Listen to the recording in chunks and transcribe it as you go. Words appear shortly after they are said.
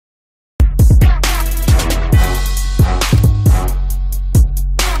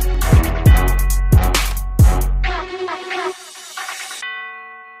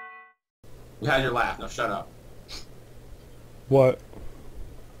shut up. What?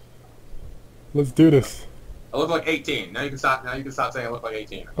 Let's do this. I look like 18. Now you can stop. Now you can stop saying I look like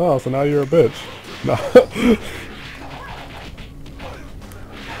 18. Oh, so now you're a bitch. No.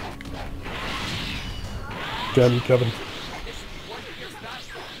 Damn you, Kevin.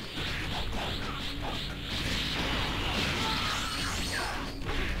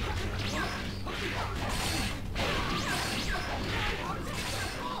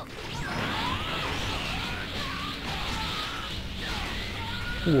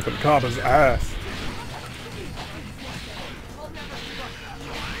 Whooping Cabba's ass.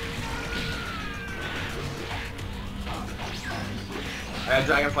 I had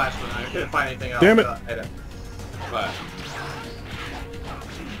Dragon Flash, but I couldn't find anything else. Damn it! But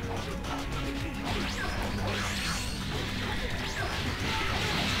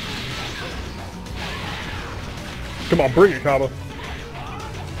Come on, bring it, Cabba.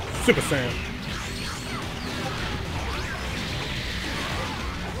 Super Saiyan.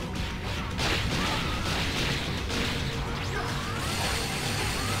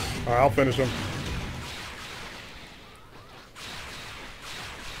 Alright, I'll finish him.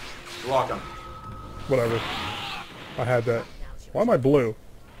 you're welcome. Whatever. I had that. Why am I blue?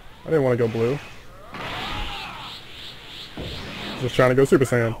 I didn't want to go blue. Just trying to go Super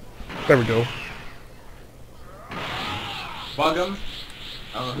Saiyan. There we go. Bug him.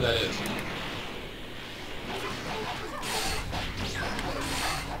 I don't know who that is.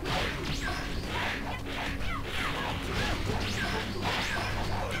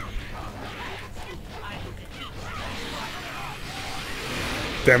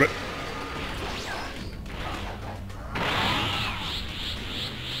 Damn it.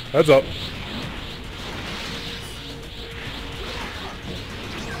 Heads up.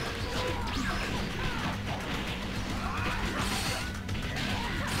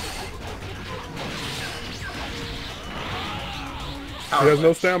 He has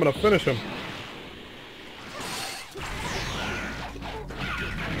no stamina. Finish him.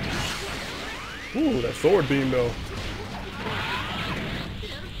 Ooh, that sword beam though.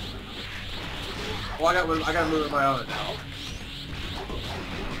 Well, I got to move it my own now.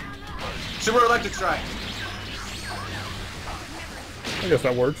 Super Electric Strike. I guess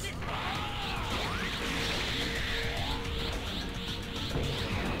that works.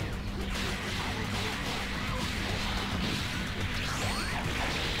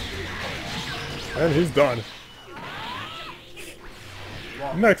 And he's done.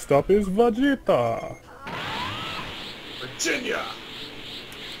 Next up is Vegeta. Virginia.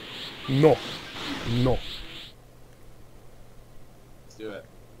 No. No. Let's do it.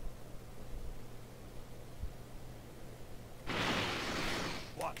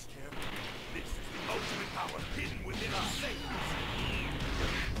 Watch, Kim. This is the ultimate power hidden within our sails.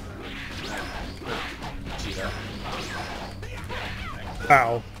 Cheetah.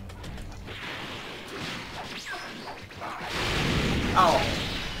 Ow. Ow.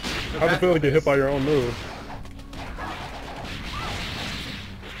 How'd it feel to get hit by your own move?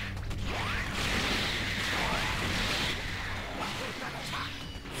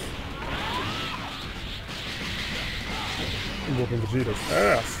 I'm whooping Vegeta's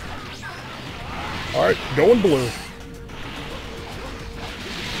ass. Alright, going blue.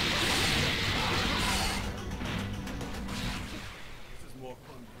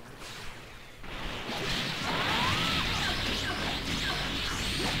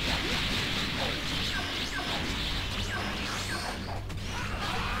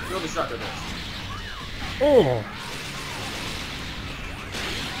 Real destructive this. Oh!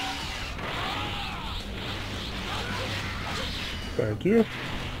 Thank you.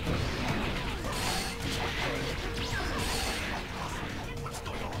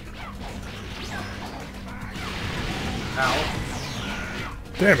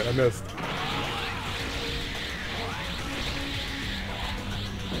 Ow. Damn it, I missed.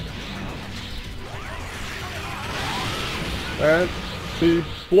 And he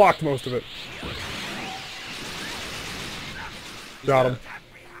blocked most of it. Got him.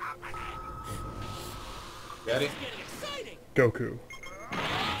 Ready? Goku.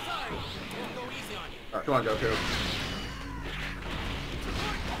 Alright, come on, Goku.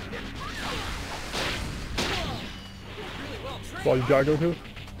 That's all you got, Goku?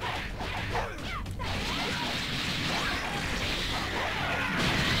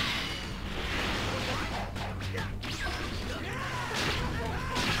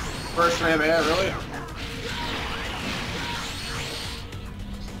 First Kamehameha, really?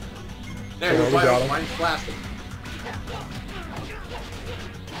 There, Oh, you we got him. mine's blasted.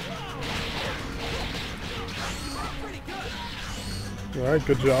 Alright,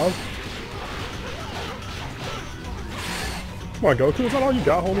 good job. Come on, Goku. Is that all you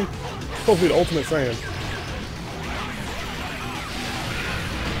got, homie? It's supposed to be the ultimate Saiyan.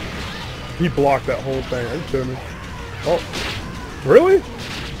 He blocked that whole thing. Are you kidding me? Oh. Really?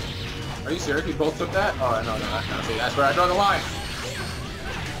 Are you serious? We both took that? Oh, no. See, that's where I draw the line.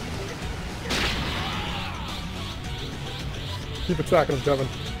 Keep attacking him, Kevin.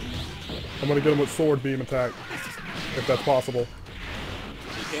 I'm gonna get him with sword beam attack. If that's possible.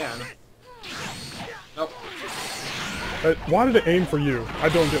 You can. Nope. Why did it aim for you? I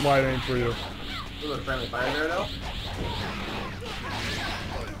don't get why it aimed for you. A little friendly fire there, though.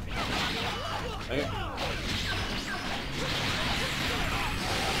 Dang it.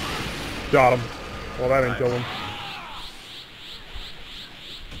 Got him. Well, that didn't kill him.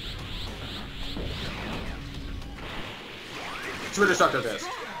 Super Destructive Fist.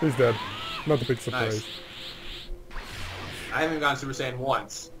 He's dead. Not a big surprise. Nice. I haven't gone Super Saiyan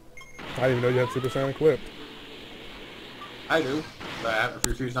once. I didn't even know you had Super Saiyan equipped. I do, but I have to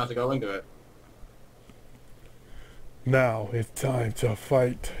refuse not to go into it. Now it's time to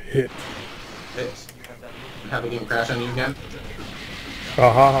fight Hit. Hits. Have the game crash on you again?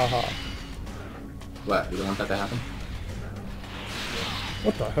 Ha ha ha ha. What? You don't want that to happen?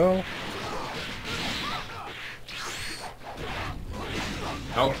 What the hell?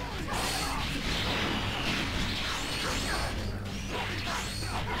 Nope.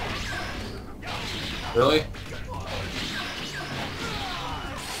 Really?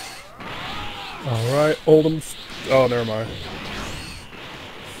 Alright, Oldham's. Oh, never mind.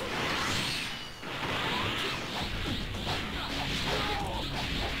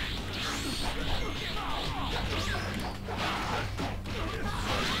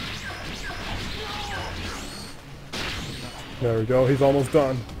 There we go, he's almost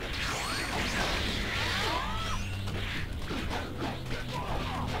done.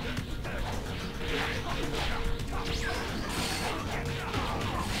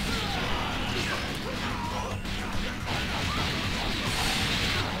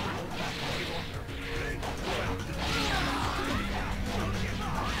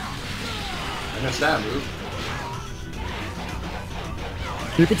 I missed that move.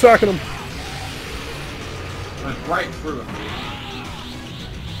 Keep attacking him. Went right through him.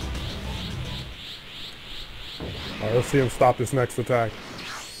 Alright, let's see him stop this next attack.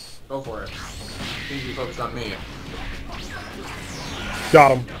 Go for it. Seems to be focused on me.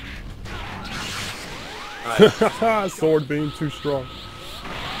 Got him. Nice. Sword beam too strong.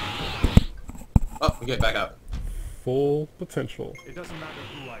 Oh, we get back up. Full potential. It doesn't matter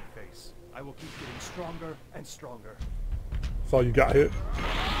who I face. I will keep getting stronger and stronger. That's all you got, Hit.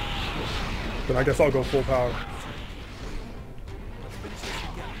 Then I guess I'll go full power. Let's finish this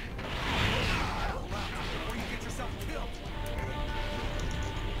again. Before you get yourself killed.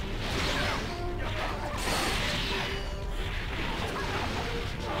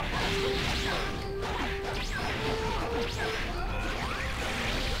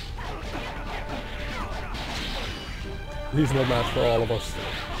 He's no match for all of us.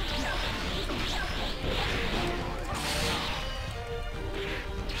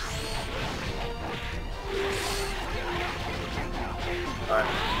 Alright.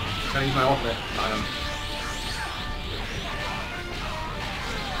 Gonna use my ultimate on him.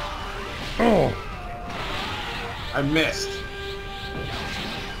 Oh! I missed.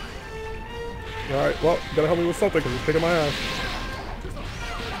 Alright, well, you gotta help me with something because he's kicking my ass.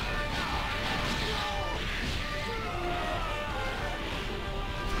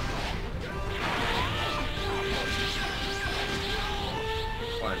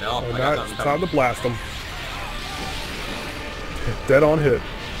 No, And now it's time to blast him. Dead on hit.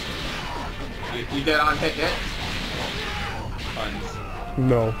 You dead on hit? Puns.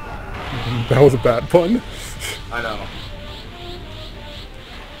 No. That was a bad pun. I know.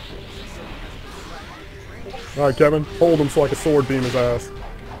 Alright, Kevin. Hold him so I can sword beam his ass.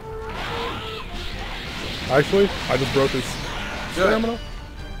 Actually, I just broke his stamina.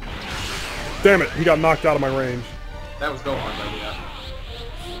 Damn it, he got knocked out of my range. That was Gohan's idea.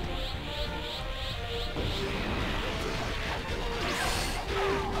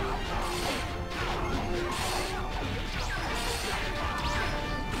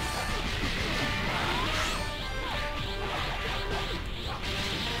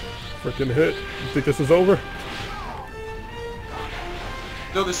 Freaking Hit. You think this is over?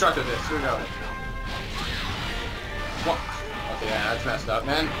 Still destructive this. Here we go. What? Okay, yeah, that's messed up,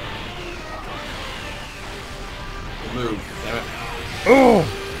 man. Good move. Damn it. Oh!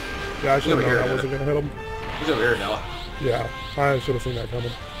 Yeah, I should have over known here, I wasn't gonna hit him. He's over here now. Yeah, I should have seen that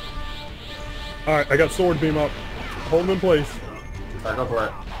coming. Alright, I got sword beam up. Hold him in place. Alright, go for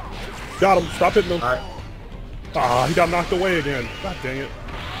it. Got him. Stop hitting him. Alright. Ah, he got knocked away again. God dang it.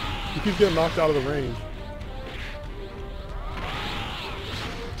 He keeps getting knocked out of the range.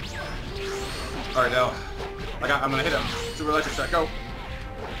 Alright, now. I'm gonna hit him. Super electric strike, go.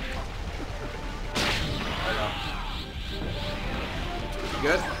 There we go. You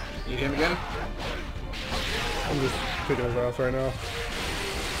good? Need him again? I'm just kicking his ass right now.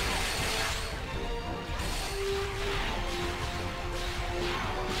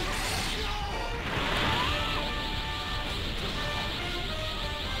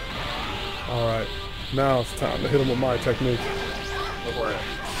 Alright, now it's time to hit him with my technique. Go for it.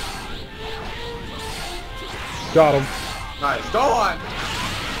 Got him. Nice. Go on!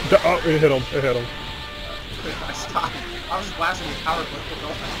 Oh, it hit him. It hit him. I stopped. I was just blasting his power clip.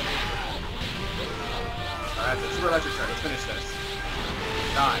 Alright, that's it. Super electric strike. Let's finish this.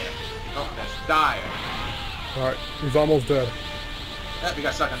 Die. Oh, yes. Die. Alright, he's almost dead. Yep, we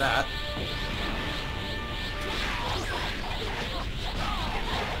got stuck on that.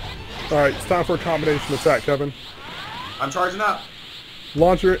 Alright, it's time for a combination attack, Kevin. I'm charging up.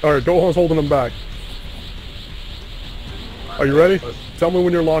 Launch your... Alright, Gohan's holding him back. Are you ready? Tell me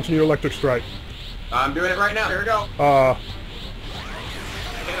when you're launching your electric strike. I'm doing it right now. Here we go.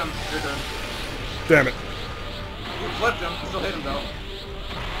 Hit him. Your turn. Damn it. You flipped him. Still hit him though.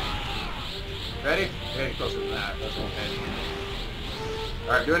 Ready? Getting closer than that. That's okay.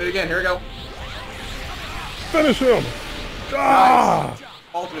 Alright, doing it again. Here we go. Finish him! Ah!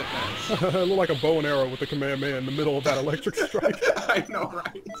 Ultimate finish. It looked like a bow and arrow with the Kamehameha in the middle of that electric strike. I know,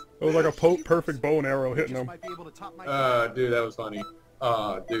 right? It was like a perfect bow and arrow hitting him. Dude, that was funny.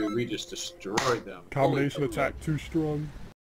 Dude, we just destroyed them. Combination attack too strong.